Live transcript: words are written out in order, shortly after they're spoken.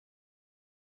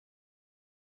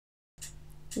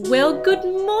Well, good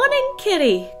morning,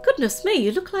 kitty. Goodness me,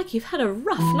 you look like you've had a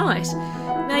rough night.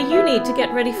 Now you need to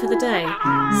get ready for the day.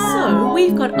 So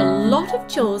we've got a lot of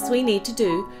chores we need to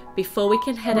do before we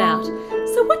can head out.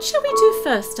 So what shall we do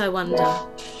first, I wonder?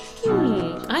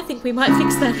 I think we might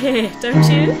fix that hair, don't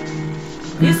you?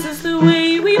 This is the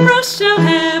way we brush our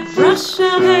hair, brush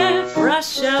our hair,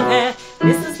 brush our hair.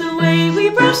 This is the way we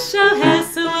brush our hair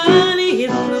so early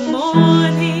in the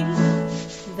morning.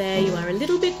 There you are, a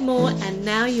little bit more, and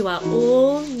now you are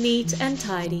all neat and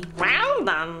tidy. Well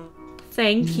done.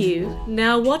 Thank you.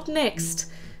 Now what next?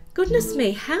 Goodness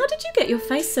me, how did you get your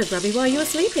face so grubby while you were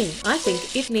sleeping? I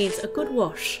think it needs a good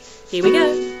wash. Here we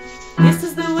go. This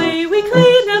is the way we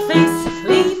clean our face,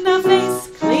 clean our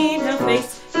face, clean our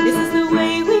face. This is the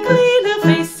way we clean our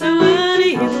face so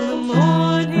early in the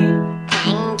morning.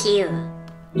 Thank you.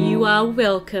 You are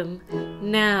welcome.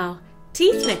 Now,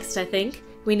 teeth next, I think.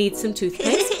 We need some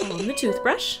toothpaste on the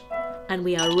toothbrush, and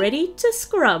we are ready to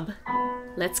scrub.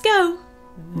 Let's go.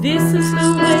 This is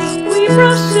the way we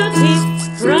brush our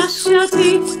teeth, brush our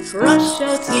teeth, brush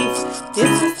our teeth.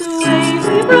 This is the way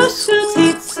we brush our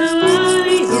teeth so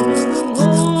early in the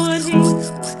morning.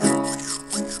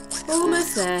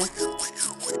 Almost there.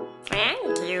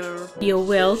 Thank you. You're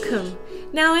welcome.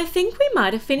 Now I think we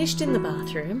might have finished in the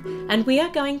bathroom, and we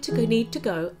are going to need to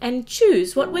go and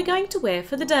choose what we're going to wear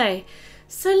for the day.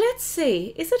 So let's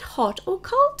see, is it hot or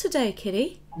cold today,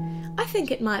 kitty? I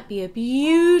think it might be a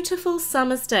beautiful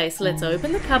summer's day, so let's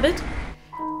open the cupboard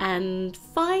and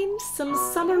find some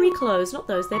summery clothes. Not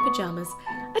those, they're pajamas.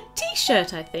 A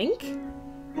t-shirt, I think.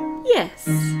 Yes.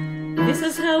 This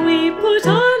is how we put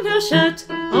on our shirt,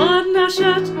 on our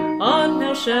shirt, on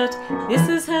our shirt. This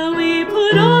is how we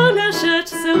put on our shirt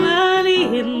so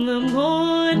early in the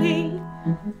morning.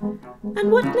 And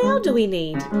what now do we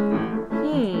need?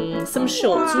 Some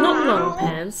shorts, not long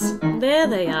pants. There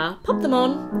they are. Pop them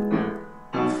on.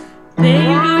 There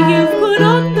you go, you've put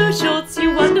on those shorts,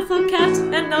 you wonderful cat,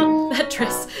 and not that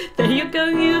dress. There you go,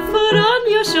 you've put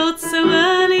on your shorts so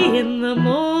early in the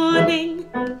morning.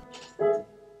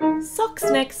 Socks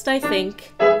next, I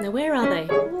think. Now where are they?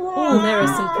 Oh, there are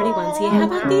some pretty ones here. How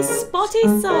about these spotty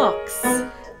socks?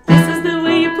 This is the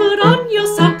way you put on your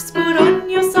socks, put on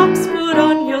your socks, put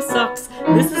on your socks.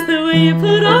 This is the way you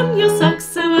put on your socks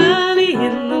so early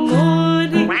in the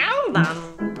morning. Well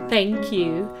done. Thank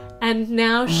you. And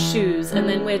now shoes, and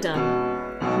then we're done.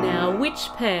 Now which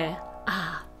pair?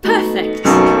 Ah, perfect.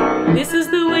 This is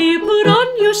the way you put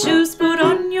on your shoes, put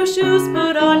on your shoes,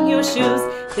 put on your shoes.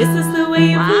 This is the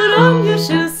way you put on your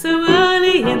shoes so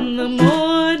early in the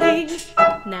morning.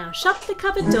 Now shut the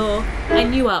cupboard door,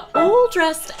 and you are all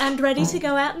dressed and ready to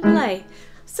go out and play.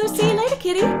 So see you later,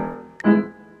 kitty.